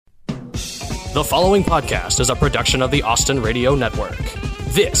The following podcast is a production of the Austin Radio Network.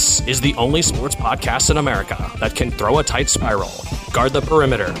 This is the only sports podcast in America that can throw a tight spiral, guard the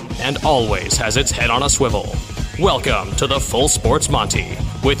perimeter, and always has its head on a swivel. Welcome to the Full Sports Monty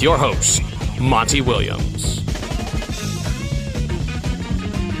with your host, Monty Williams.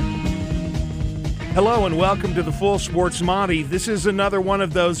 Hello and welcome to the Full Sports Monty. This is another one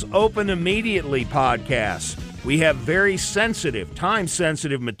of those open immediately podcasts. We have very sensitive,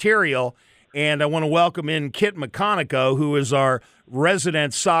 time-sensitive material, and I want to welcome in Kit McConnico, who is our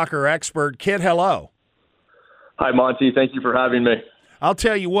resident soccer expert. Kit, hello. Hi, Monty. Thank you for having me. I'll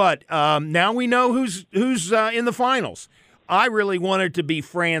tell you what, now we know who's in the finals. I really wanted to be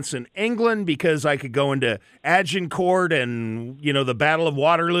France and England because I could go into Agincourt and, the Battle of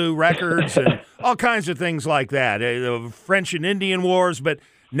Waterloo records and all kinds of things like that, the French and Indian Wars. But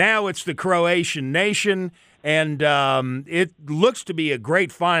now it's the Croatian Nation, and it looks to be a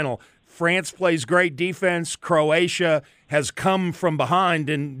great final. France plays great defense. Croatia has come from behind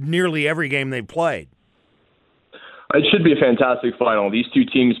in nearly every game they've played. It should be a fantastic final. These two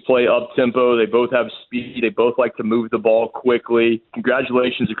teams play up-tempo. They both have speed. They both like to move the ball quickly.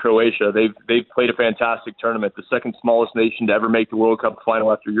 Congratulations to Croatia. They've played a fantastic tournament, the second smallest nation to ever make the World Cup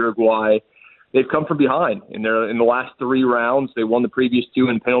final after Uruguay. They've come from behind. In the last three rounds, they won the previous two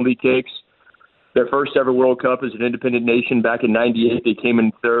in penalty kicks. Their first ever World Cup as an independent nation back in '98. They came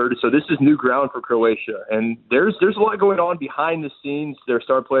in third. So this is new ground for Croatia. And there's a lot going on behind the scenes. Their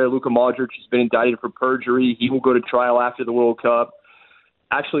star player, Luka Modric, has been indicted for perjury. He will go to trial after the World Cup.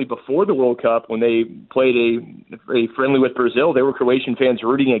 Actually, before the World Cup, when they played a friendly with Brazil, there were Croatian fans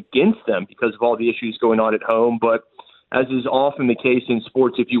rooting against them because of all the issues going on at home. But as is often the case in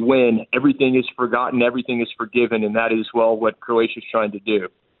sports, if you win, everything is forgotten, everything is forgiven, and that is, what Croatia is trying to do.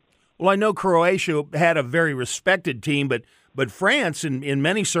 Well, I know Croatia had a very respected team, but France in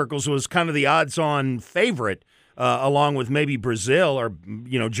many circles was kind of the odds-on favorite, along with maybe Brazil or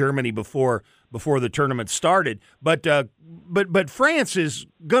Germany before the tournament started. But France is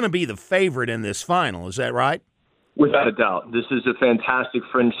going to be the favorite in this final. Is that right? Without a doubt. This is a fantastic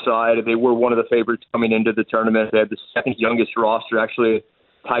French side. They were one of the favorites coming into the tournament. They had the second youngest roster, actually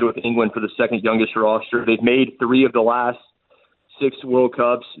tied with England for the second youngest roster. They've made three of the last 6 World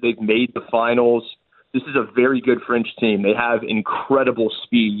Cups. They've made the finals. This is a very good French team. They have incredible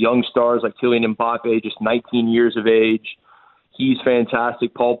speed. Young stars like Kylian Mbappe, just 19 years of age. He's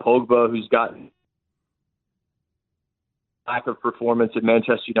fantastic. Paul Pogba, who's got lack of performance at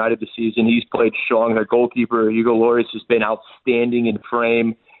Manchester United this season. He's played strong. Their goalkeeper, Hugo Lloris, has been outstanding in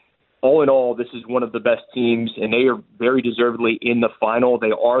frame. All in all, this is one of the best teams, and they are very deservedly in the final.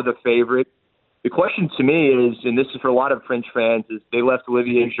 They are the favorite. The question to me is, and this is for a lot of French fans, is they left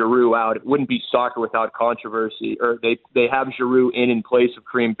Olivier Giroud out. It wouldn't be soccer without controversy. Or they have Giroud in place of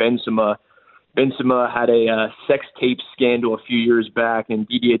Karim Benzema. Benzema had a sex tape scandal a few years back, and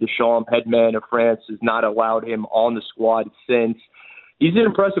Didier Deschamps, head man of France, has not allowed him on the squad since. He's an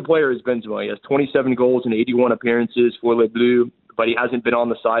impressive player as Benzema. He has 27 goals and 81 appearances for Les Bleus, but he hasn't been on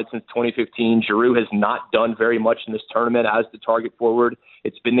the side since 2015. Giroud has not done very much in this tournament as the target forward.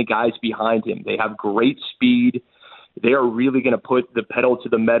 It's been the guys behind him. They have great speed. They are really going to put the pedal to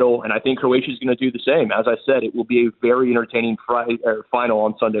the metal, and I think Croatia is going to do the same. As I said, it will be a very entertaining final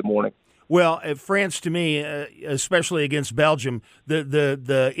on Sunday morning. Well, France, to me, especially against Belgium,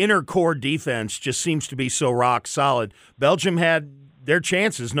 the inner core defense just seems to be so rock solid. Belgium had their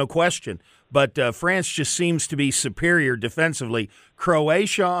chances, no question, but France just seems to be superior defensively.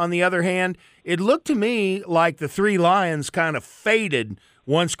 Croatia, on the other hand, it looked to me like the Three Lions kind of faded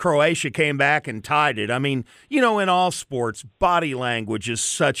once Croatia came back and tied it. I mean, in all sports, body language is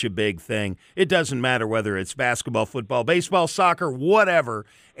such a big thing. It doesn't matter whether it's basketball, football, baseball, soccer, whatever.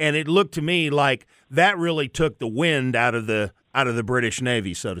 And it looked to me like that really took the wind out of the British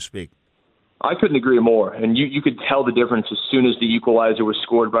Navy, so to speak. I couldn't agree more. And you could tell the difference as soon as the equalizer was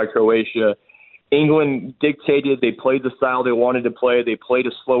scored by Croatia. England dictated. They played the style they wanted to play. They played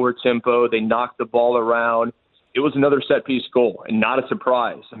a slower tempo. They knocked the ball around. It was another set-piece goal, and not a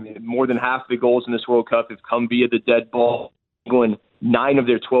surprise. I mean, more than half the goals in this World Cup have come via the dead ball. England, 9 of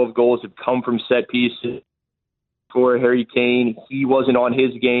their 12 goals have come from set pieces. For Harry Kane, he wasn't on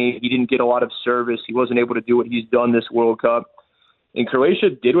his game. He didn't get a lot of service. He wasn't able to do what he's done this World Cup. And Croatia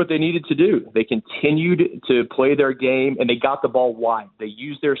did what they needed to do. They continued to play their game, and they got the ball wide. They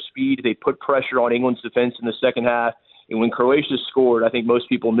used their speed. They put pressure on England's defense in the second half. And when Croatia scored, I think most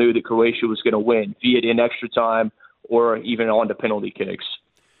people knew that Croatia was going to win, be it in extra time or even on to penalty kicks.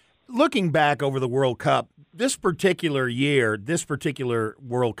 Looking back over the World Cup, this particular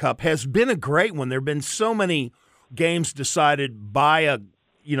World Cup has been a great one. There have been so many games decided by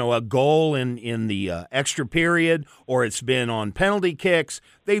a goal in the extra period, or it's been on penalty kicks.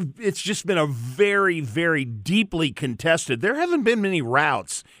 It's just been a very, very deeply contested. There haven't been many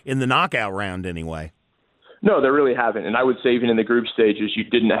routes in the knockout round anyway. No, there really haven't. And I would say even in the group stages, you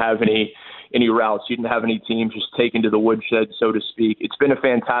didn't have any routes. You didn't have any teams just taken to the woodshed, so to speak. It's been a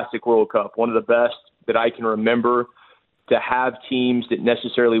fantastic World Cup, one of the best that I can remember, to have teams that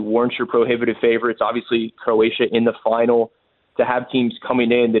necessarily weren't your prohibitive favorites. Obviously, Croatia in the final, to have teams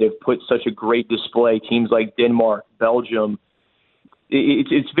coming in that have put such a great display, teams like Denmark, Belgium.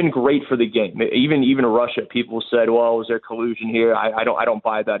 It's been great for the game. Even Russia, people said, well, is there collusion here? I don't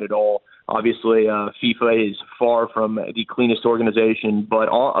buy that at all. Obviously, FIFA is far from the cleanest organization, but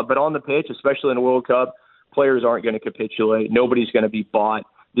on the pitch, especially in a World Cup, players aren't going to capitulate. Nobody's going to be bought.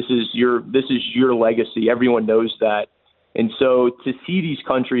 This is your legacy. Everyone knows that. And so to see these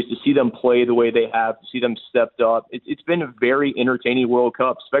countries, to see them play the way they have, to see them stepped up, it's been a very entertaining World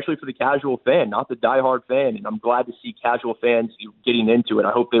Cup, especially for the casual fan, not the diehard fan. And I'm glad to see casual fans getting into it.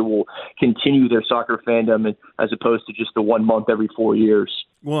 I hope they will continue their soccer fandom as opposed to just the 1 month every 4 years.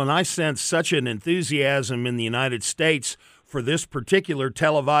 Well, and I sense such an enthusiasm in the United States for this particular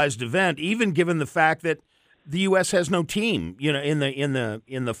televised event, even given the fact that the U.S. has no team, in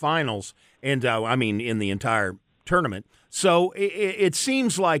the finals, and in the entire tournament. So it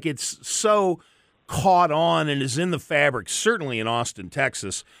seems like it's so caught on and is in the fabric, certainly in Austin,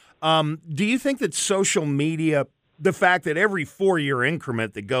 Texas. Do you think that social media, the fact that every 4-year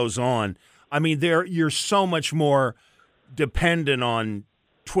increment that goes on, you're so much more dependent on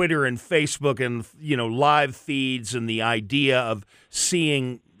Twitter and Facebook and, live feeds and the idea of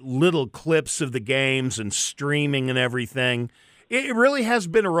seeing little clips of the games and streaming and everything. It really has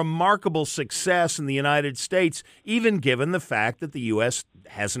been a remarkable success in the United States, even given the fact that the U.S.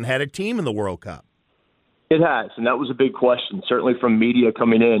 hasn't had a team in the World Cup. It has, and that was a big question. Certainly from media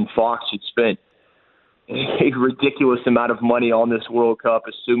coming in, Fox had spent a ridiculous amount of money on this World Cup,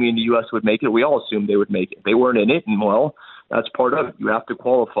 assuming the U.S. would make it. We all assumed they would make it. They weren't in it, and, well, that's part of it. You have to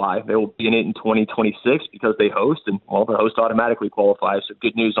qualify. They will be in it in 2026 because they host, and, well, the host automatically qualifies, so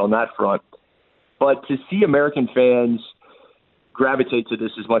good news on that front. But to see American fans gravitate to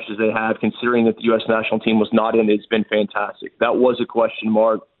this as much as they have, considering that the U.S. national team was not in it, it's been fantastic. That was a question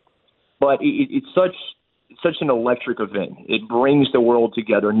mark, but it's such an electric event. It brings the world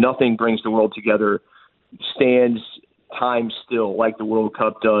together. Nothing brings the world together, stands time still like the World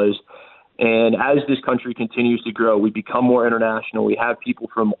Cup does. And as this country continues to grow, we become more international. We have people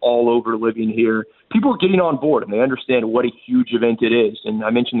from all over living here. People are getting on board, and they understand what a huge event it is. And I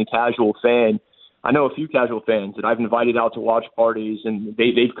mentioned the casual fan. I know a few casual fans that I've invited out to watch parties, and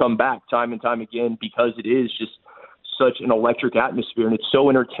they've come back time and time again because it is just such an electric atmosphere, and it's so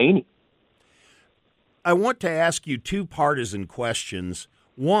entertaining. I want to ask you two partisan questions.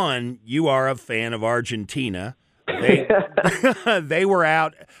 One, you are a fan of Argentina. They were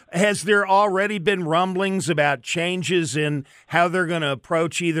out. Has there already been rumblings about changes in how they're going to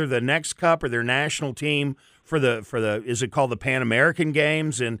approach either the next cup or their national team for the is it called the Pan American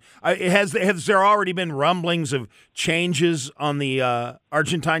Games? And has there already been rumblings of changes on the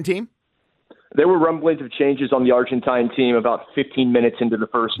Argentine team? There were rumblings of changes on the Argentine team about 15 minutes into the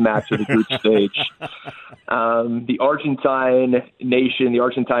first match of the group stage. The Argentine nation, the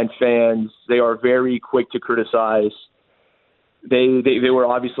Argentine fans, they are very quick to criticize. They were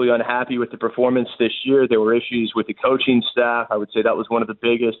obviously unhappy with the performance this year. There were issues with the coaching staff. I would say that was one of the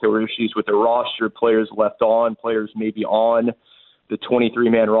biggest. There were issues with the roster, players left on, players maybe on the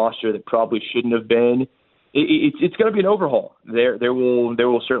 23-man roster that probably shouldn't have been. It's going to be an overhaul. There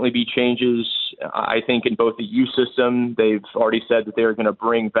will certainly be changes, I think, in both the youth system. They've already said that they're going to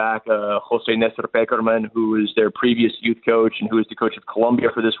bring back Jose Nestor Peckerman, who is their previous youth coach and who is the coach of Colombia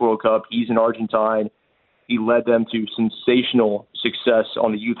for this World Cup. He's an Argentine. He led them to sensational success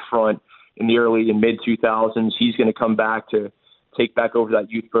on the youth front in the early and mid-2000s. He's going to come back to take back over that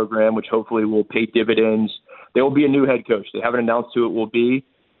youth program, which hopefully will pay dividends. There will be a new head coach. They haven't announced who it will be.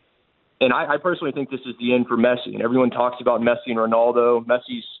 And I personally think this is the end for Messi. And everyone talks about Messi and Ronaldo.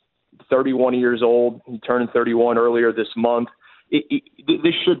 Messi's 31 years old. He turned 31 earlier this month.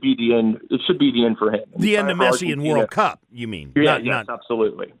 This should be the end. It should be the end for him. The end of Messi in World Cup, you mean? Yes,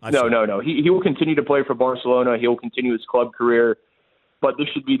 absolutely. No. He will continue to play for Barcelona. He will continue his club career. But this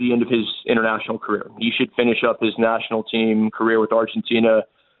should be the end of his international career. He should finish up his national team career with Argentina.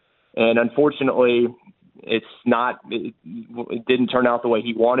 And unfortunately, it didn't turn out the way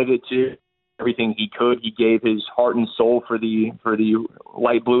he wanted it to. Everything he could, he gave his heart and soul for the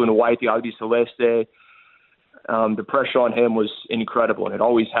light blue and white, the albiceleste. The pressure on him was incredible, and it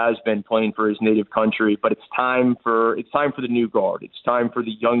always has been playing for his native country. But it's time for the new guard. It's time for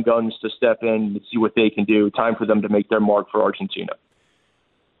the young guns to step in and see what they can do. Time for them to make their mark for Argentina.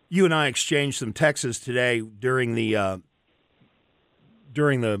 You and I exchanged some texts today during the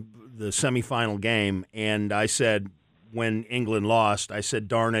semifinal game, and I said when England lost, I said,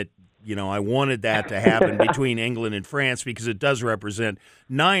 "Darn it." I wanted that to happen between England and France because it does represent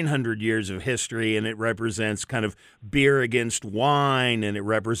 900 years of history, and it represents kind of beer against wine, and it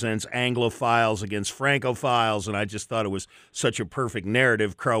represents Anglophiles against Francophiles, and I just thought it was such a perfect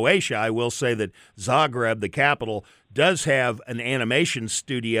narrative. Croatia, I will say that Zagreb, the capital, does have an animation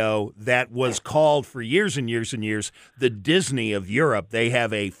studio that was called for years and years and years the Disney of Europe. They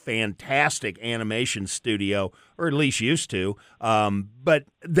have a fantastic animation studio, or at least used to. But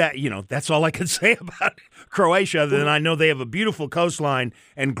that's all I can say about Croatia, other than I know they have a beautiful coastline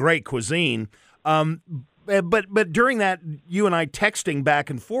and great cuisine. But during that, you and I texting back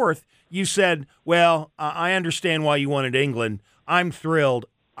and forth, you said, well, I understand why you wanted England. I'm thrilled.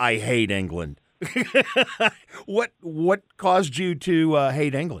 I hate England. What caused you to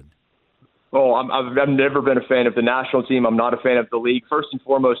hate England? Oh, I've never been a fan of the national team. I'm not a fan of the league. First and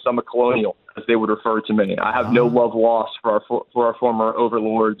foremost, I'm a colonial, as they would refer to me. I have no love lost for our former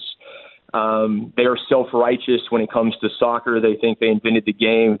overlords. They are self-righteous when it comes to soccer. They think they invented the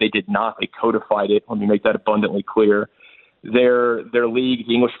game. They did not. They codified it. Let me make that abundantly clear. Their league,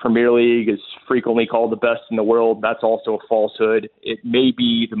 the English Premier League, is frequently called the best in the world. That's also a falsehood. It may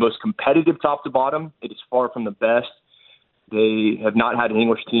be the most competitive top to bottom. It is far from the best. They have not had an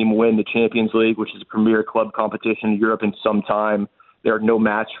English team win the Champions League, which is a premier club competition in Europe, in some time. They are no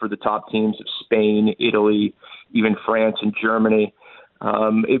match for the top teams of Spain, Italy, even France and Germany.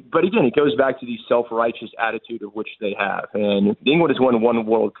 But again, it goes back to the self-righteous attitude of which they have. And England has won one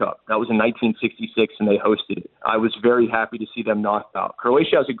World Cup. That was in 1966, and they hosted it. I was very happy to see them knocked out.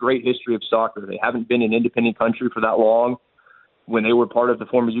 Croatia has a great history of soccer. They haven't been an independent country for that long. When they were part of the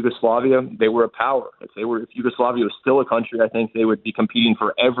former Yugoslavia, they were a power. If Yugoslavia was still a country, I think they would be competing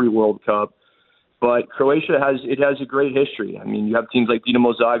for every World Cup. But Croatia has a great history. I mean, you have teams like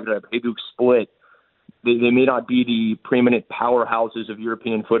Dinamo Zagreb, Hajduk Split. They may not be the preeminent powerhouses of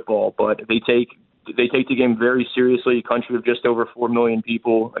European football, but they take the game very seriously. A country of just over 4 million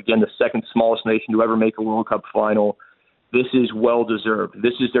people, again, the second smallest nation to ever make a World Cup final. This is well-deserved.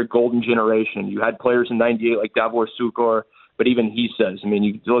 This is their golden generation. You had players in '98 like Davor Suker, but even he says, I mean,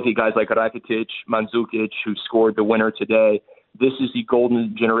 you look at guys like Rakitic, Mandzukic, who scored the winner today. This is the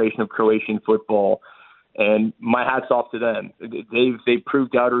golden generation of Croatian football. And my hat's off to them. They've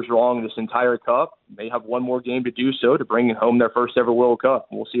proved doubters wrong this entire cup. They have one more game to do so to bring home their first ever World Cup.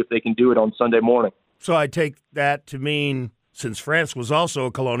 We'll see if they can do it on Sunday morning. So I take that to mean, since France was also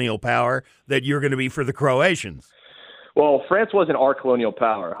a colonial power, that you're going to be for the Croatians. Well, France wasn't our colonial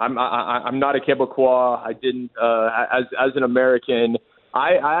power. I'm not a Quebecois. I didn't as an American.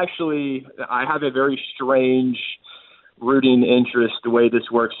 I have a very strange rooting interest the way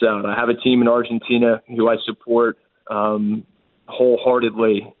this works out. I have a team in Argentina who I support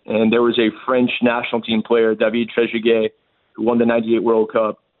wholeheartedly, and there was a French national team player, David Trezeguet, who won the '98 World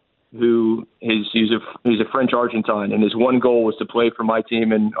Cup. He's a French Argentine, and his one goal was to play for my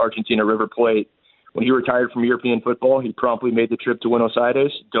team in Argentina, River Plate. When he retired from European football, he promptly made the trip to Buenos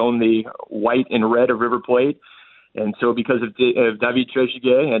Aires, donned the white and red of River Plate. And so because of David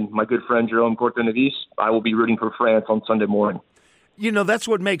Trezeguet and my good friend Jerome Cortonevis, I will be rooting for France on Sunday morning. That's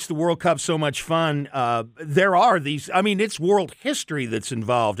what makes the World Cup so much fun. There are these, it's world history that's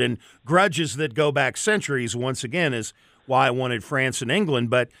involved, and grudges that go back centuries, once again, is why I wanted France and England.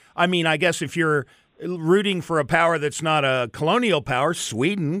 But, I guess if you're rooting for a power that's not a colonial power,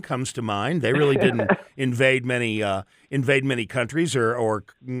 Sweden comes to mind. They really didn't invade many countries or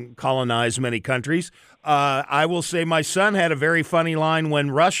colonize many countries. I will say my son had a very funny line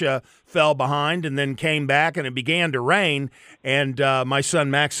when Russia fell behind and then came back and it began to rain. And my son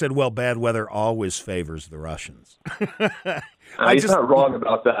Max said, well, bad weather always favors the Russians. He's not wrong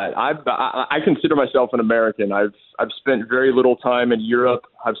about that. I consider myself an American. I've spent very little time in Europe.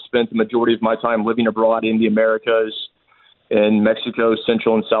 I've spent the majority of my time living abroad in the Americas, in Mexico,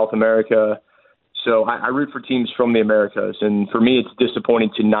 Central and South America. So I root for teams from the Americas. And for me, it's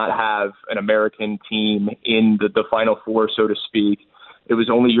disappointing to not have an American team in the Final Four, so to speak. It was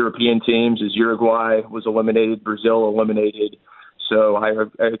only European teams, as Uruguay was eliminated, Brazil eliminated. So I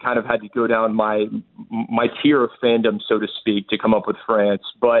kind of had to go down my tier of fandom, so to speak, to come up with France.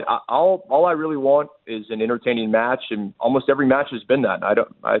 But all I really want is an entertaining match, and almost every match has been that.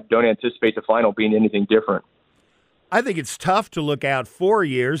 I don't anticipate the final being anything different. I think it's tough to look out 4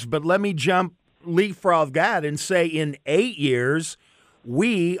 years, but let me jump leapfrog that and say in 8 years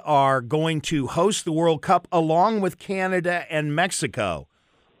we are going to host the World Cup along with Canada and Mexico.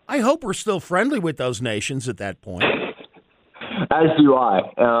 I hope we're still friendly with those nations at that point. As do I.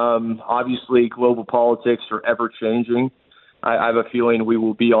 Obviously, global politics are ever-changing. I have a feeling we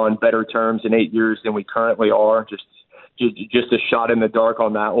will be on better terms in 8 years than we currently are. Just a shot in the dark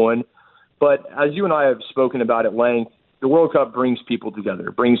on that one. But as you and I have spoken about at length, the World Cup brings people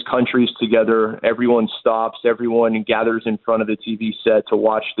together, brings countries together. Everyone stops. Everyone gathers in front of the TV set to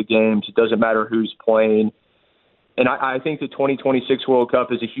watch the games. It doesn't matter who's playing. And I think the 2026 World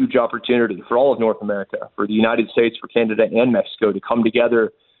Cup is a huge opportunity for all of North America, for the United States, for Canada, and Mexico to come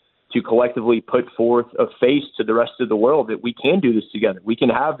together to collectively put forth a face to the rest of the world that we can do this together. We can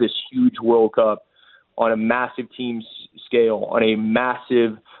have this huge World Cup on a massive team scale, on a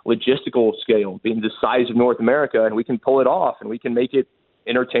massive logistical scale, being the size of North America, and we can pull it off, and we can make it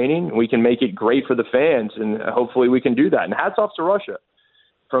entertaining, and we can make it great for the fans, and hopefully we can do that. And hats off to Russia.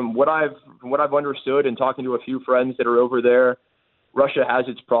 From what I've understood and talking to a few friends that are over there, Russia has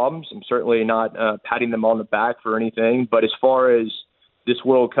its problems. I'm certainly not patting them on the back for anything, but as far as this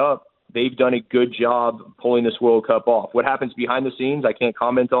World Cup, they've done a good job pulling this World Cup off. What happens behind the scenes, I can't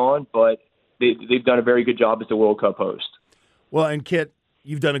comment on, but they've done a very good job as the World Cup host. Well, and Kit,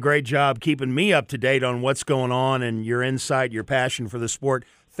 you've done a great job keeping me up to date on what's going on and your insight, your passion for the sport.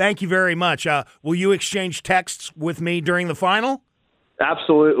 Thank you very much. Will you exchange texts with me during the final?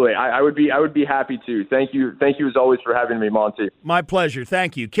 Absolutely. I would be happy to. Thank you as always for having me, Monty. My pleasure.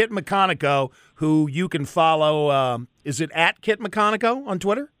 Thank you. Kit McConnico, who you can follow, is it at Kit McConnico on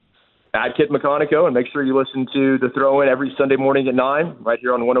Twitter? At Kit McConnico, and make sure you listen to The Throw-In every Sunday morning at 9, right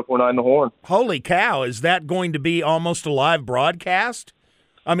here on 104.9 The Horn. Holy cow. Is that going to be almost a live broadcast?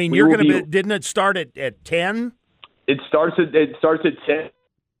 I mean, you're going to be, didn't it start at 10? It starts at 10.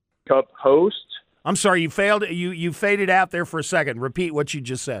 Cup host. I'm sorry, you faded out there for a second. Repeat what you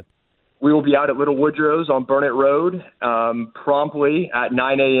just said. We will be out at Little Woodrow's on Burnett Road promptly at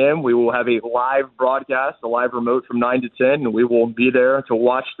 9 a.m. We will have a live broadcast, a live remote from 9 to 10, and we will be there to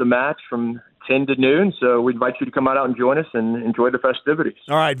watch the match from 10 to noon. So we invite you to come out and join us and enjoy the festivities.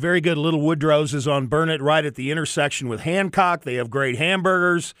 All right, very good. Little Woodrow's is on Burnett right at the intersection with Hancock. They have great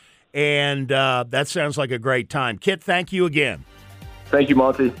hamburgers, and that sounds like a great time. Kit, thank you again. Thank you,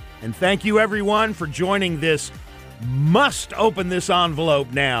 Monty. And thank you, everyone, for joining this must open this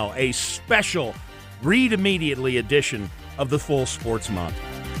envelope now, a special read immediately edition of the Full Sports Monty.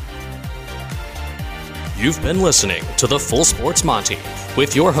 You've been listening to the Full Sports Monty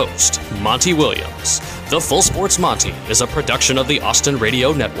with your host, Monty Williams. The Full Sports Monty is a production of the Austin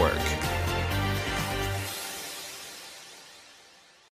Radio Network.